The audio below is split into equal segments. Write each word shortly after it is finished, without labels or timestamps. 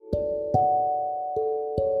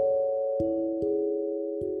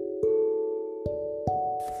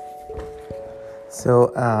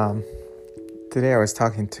So today I was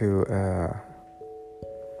talking to a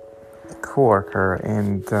coworker,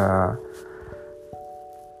 and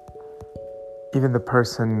even the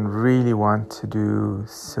person really wants to do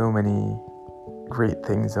so many great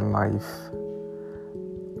things in life,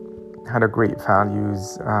 had a great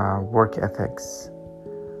values, work ethics,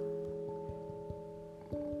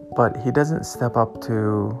 but he doesn't step up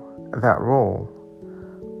to that role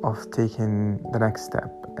of taking the next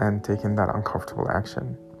step and taking that uncomfortable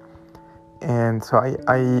action. And so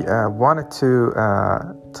I wanted to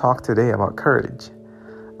talk today about courage.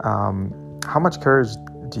 How much courage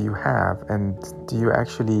do you have, and do you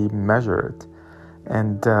actually measure it?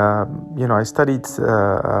 And I studied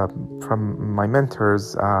from my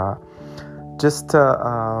mentors just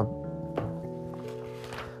 5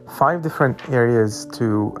 different areas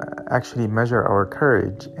to actually measure our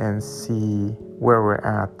courage and see where we're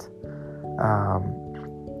at,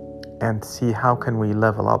 and see how can we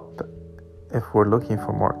level up if we're looking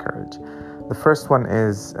for more courage. The first one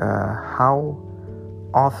is how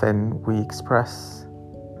often we express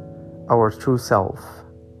our true self,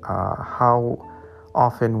 how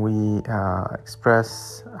often we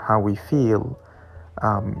express how we feel,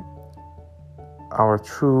 our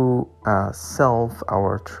true self,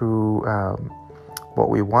 our true what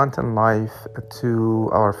we want in life, to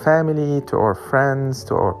our family, to our friends,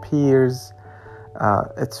 to our peers.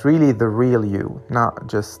 It's really the real you, not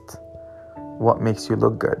just what makes you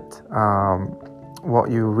look good, what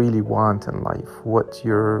you really want in life, what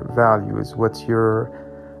your values, what your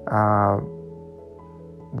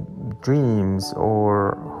dreams,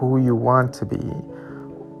 or who you want to be.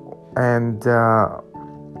 And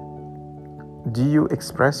do you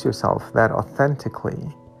express yourself that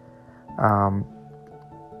authentically,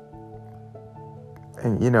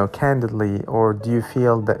 and candidly, or do you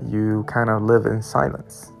feel that you kind of live in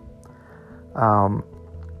silence?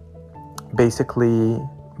 Basically,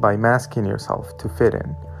 by masking yourself to fit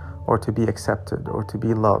in, or to be accepted, or to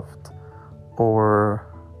be loved, or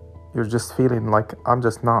you're just feeling like I'm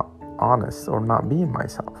just not honest or not being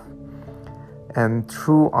myself. And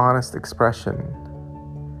true honest expression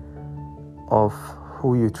of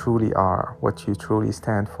who you truly are, what you truly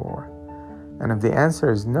stand for. And if the answer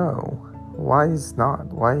is no, why is not?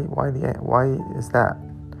 Why is that?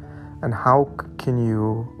 And how can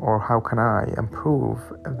you, or how can I improve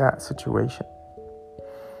that situation?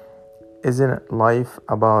 Isn't life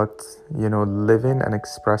about, living and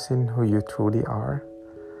expressing who you truly are?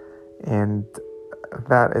 And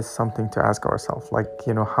that is something to ask ourselves,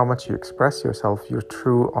 how much you express yourself, your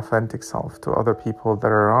true, authentic self, to other people that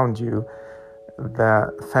are around you, the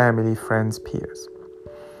family, friends, peers.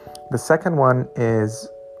 The second one is,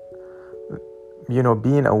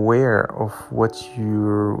 being aware of what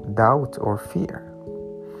you doubt or fear.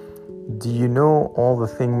 Do you know all the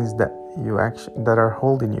things that that are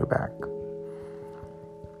holding you back?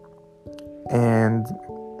 And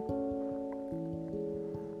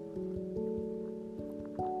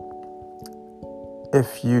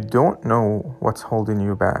if you don't know what's holding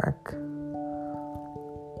you back,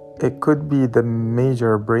 it could be the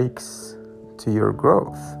major breaks to your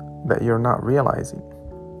growth that you're not realizing.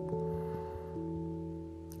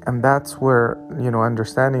 And that's where,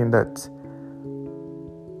 understanding that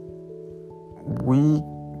we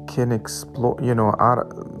can explore,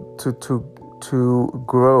 to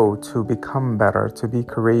grow, to become better, to be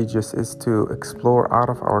courageous, is to explore out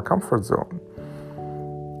of our comfort zone.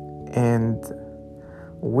 And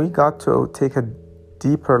we got to take a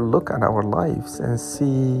deeper look at our lives and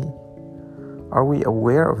see, are we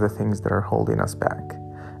aware of the things that are holding us back?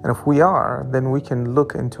 And if we are, then we can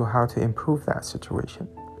look into how to improve that situation,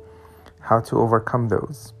 how to overcome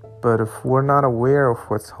those. But if we're not aware of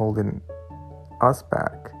what's holding us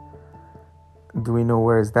back, do we know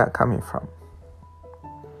where is that coming from?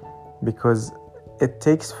 Because it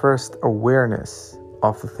takes first awareness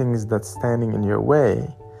of the things that's standing in your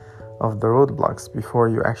way, of the roadblocks, before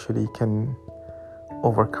you actually can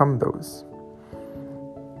overcome those.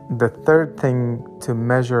 The third thing to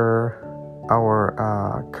measure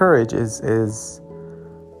our courage is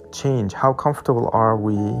change. How comfortable are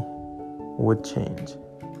we with change?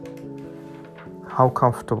 How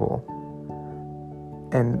comfortable?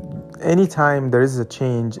 And anytime there is a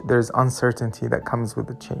change, there's uncertainty that comes with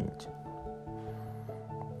the change.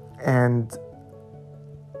 And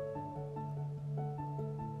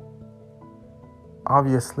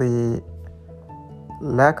obviously,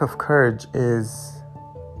 lack of courage is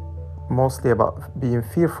mostly about being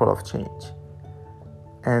fearful of change,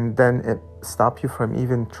 and then it stops you from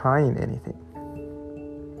even trying anything.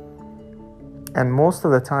 And most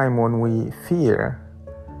of the time when we fear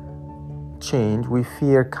change, we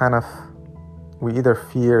either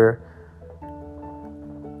fear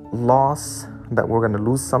loss, that we're going to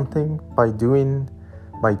lose something by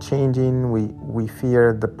changing. We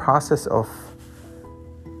fear the process of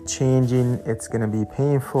changing, it's going to be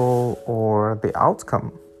painful, or the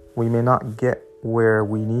outcome, we may not get where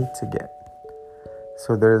we need to get.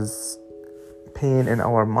 So there's pain in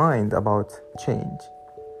our mind about change.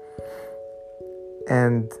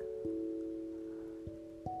 And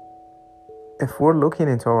if we're looking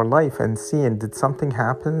into our life and seeing, did something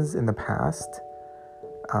happens in the past,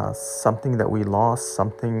 something that we lost,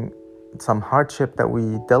 some hardship that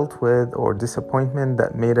we dealt with, or disappointment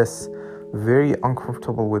that made us very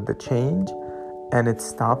uncomfortable with the change, and it's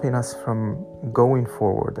stopping us from going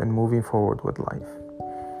forward and moving forward with life.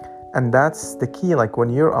 And that's the key. Like when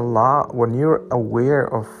you're aware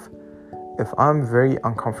of, if I'm very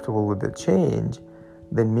uncomfortable with the change,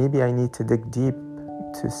 then maybe I need to dig deep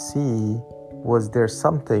to see, was there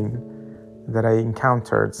something that I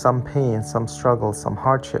encountered, some pain, some struggle, some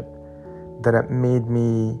hardship, that it made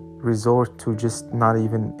me resort to just not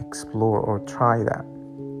even explore or try that.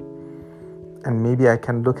 And maybe I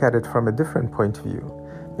can look at it from a different point of view.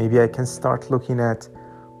 Maybe I can start looking at,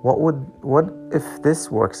 what if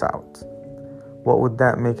this works out? What would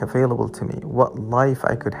that make available to me? What life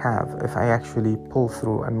I could have if I actually pull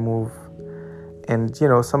through and move. And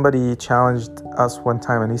somebody challenged us one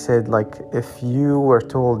time, and he said, like, if you were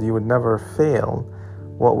told you would never fail,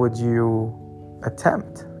 what would you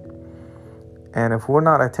attempt? And if we're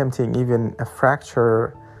not attempting even a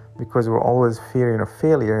fracture because we're always fearing of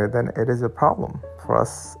failure, then it is a problem for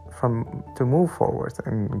us to move forward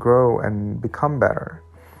and grow and become better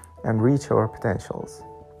and reach our potentials.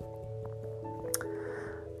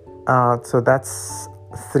 So that's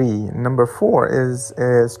 3. Number 4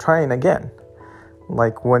 is trying again.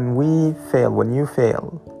 Like when you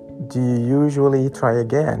fail, do you usually try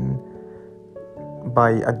again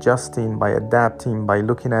by adjusting, by adapting, by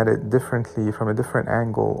looking at it differently from a different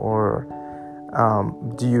angle, or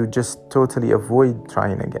do you just totally avoid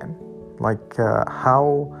trying again? Like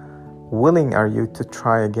how willing are you to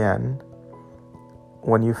try again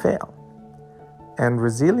when you fail? And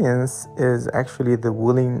resilience is actually the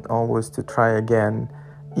willing always to try again,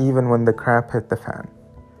 even when the crap hit the fan.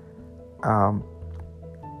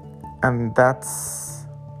 And that's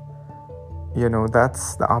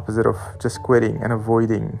the opposite of just quitting and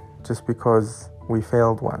avoiding just because we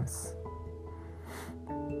failed once.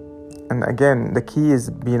 And again, the key is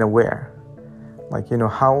being aware. Like,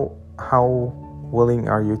 how willing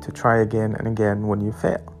are you to try again and again when you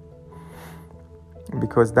fail?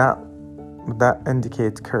 Because that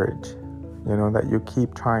indicates courage, that you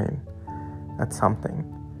keep trying at something.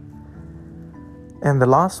 And the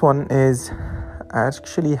last one is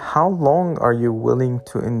actually, how long are you willing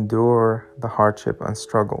to endure the hardship and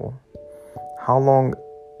struggle? How long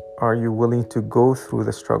are you willing to go through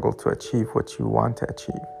the struggle to achieve what you want to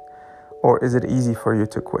achieve? Or is it easy for you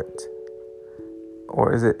to quit?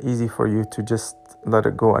 Or is it easy for you to just let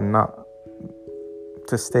it go and not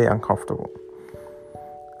to stay uncomfortable?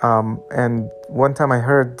 And one time I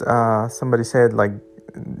heard somebody said, like,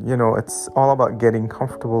 it's all about getting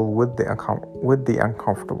comfortable with the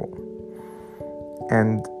uncomfortable.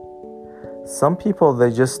 And some people,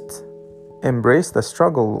 they just embrace the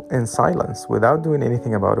struggle in silence without doing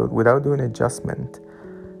anything about it, without doing adjustment.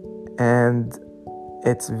 And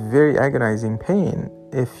it's very agonizing pain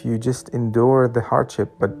if you just endure the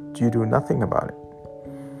hardship, but you do nothing about it.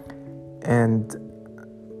 And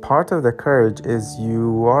part of the courage is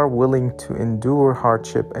you are willing to endure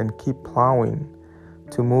hardship and keep plowing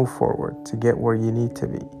to move forward, to get where you need to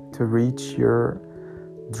be, to reach your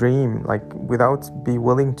dream, like without be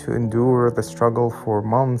willing to endure the struggle for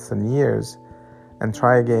months and years and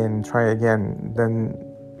try again, then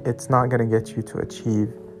it's not going to get you to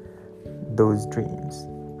achieve those dreams.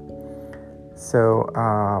 So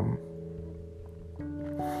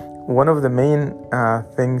one of the main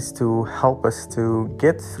things to help us to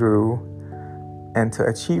get through and to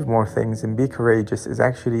achieve more things and be courageous is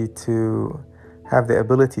actually to have the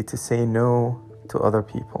ability to say no to other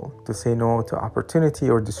people, to say no to opportunity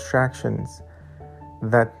or distractions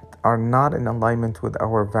that are not in alignment with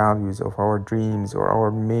our values, of our dreams or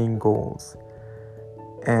our main goals,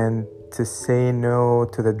 and to say no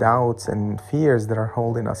to the doubts and fears that are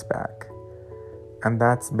holding us back. And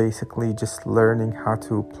that's basically just learning how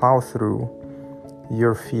to plow through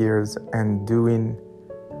your fears and doing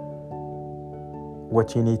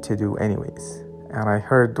what you need to do anyways. And I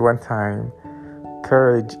heard one time,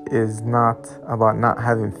 courage is not about not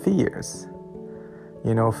having fears.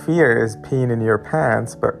 Fear is peeing in your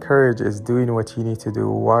pants, but courage is doing what you need to do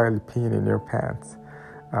while peeing in your pants.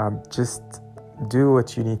 Just do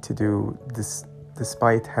what you need to do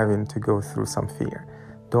despite having to go through some fear.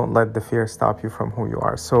 Don't let the fear stop you from who you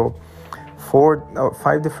are. So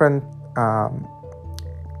 5 different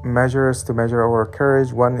measures to measure our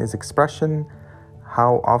courage. 1 is expression.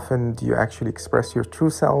 How often do you actually express your true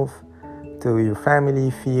self to your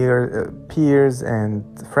family, peers,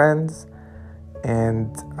 and friends?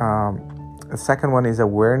 And the second one is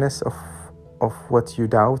awareness of what you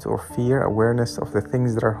doubt or fear, awareness of the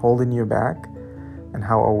things that are holding you back and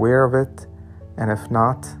how aware of it. And if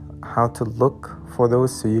not, how to look for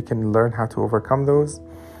those so you can learn how to overcome those.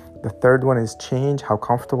 The third one is change. How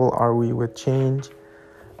comfortable are we with change?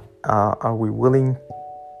 Are we willing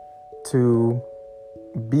to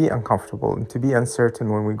be uncomfortable and to be uncertain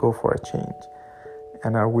when we go for a change?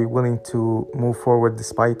 And are we willing to move forward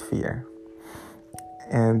despite fear?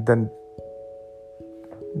 And then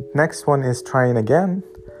next one is trying again.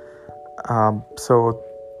 So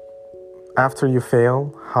after you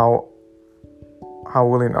fail, how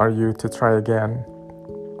willing are you to try again,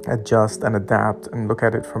 adjust and adapt and look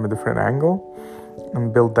at it from a different angle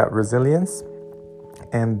and build that resilience?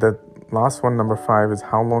 And the last one, number 5, is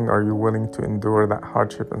how long are you willing to endure that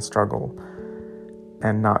hardship and struggle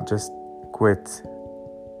and not just quit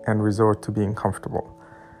and resort to being comfortable?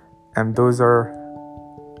 And those are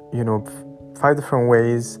 5 different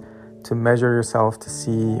ways to measure yourself, to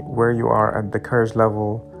see where you are at the courage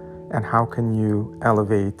level and how can you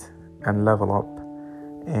elevate and level up.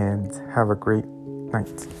 And have a great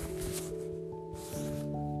night.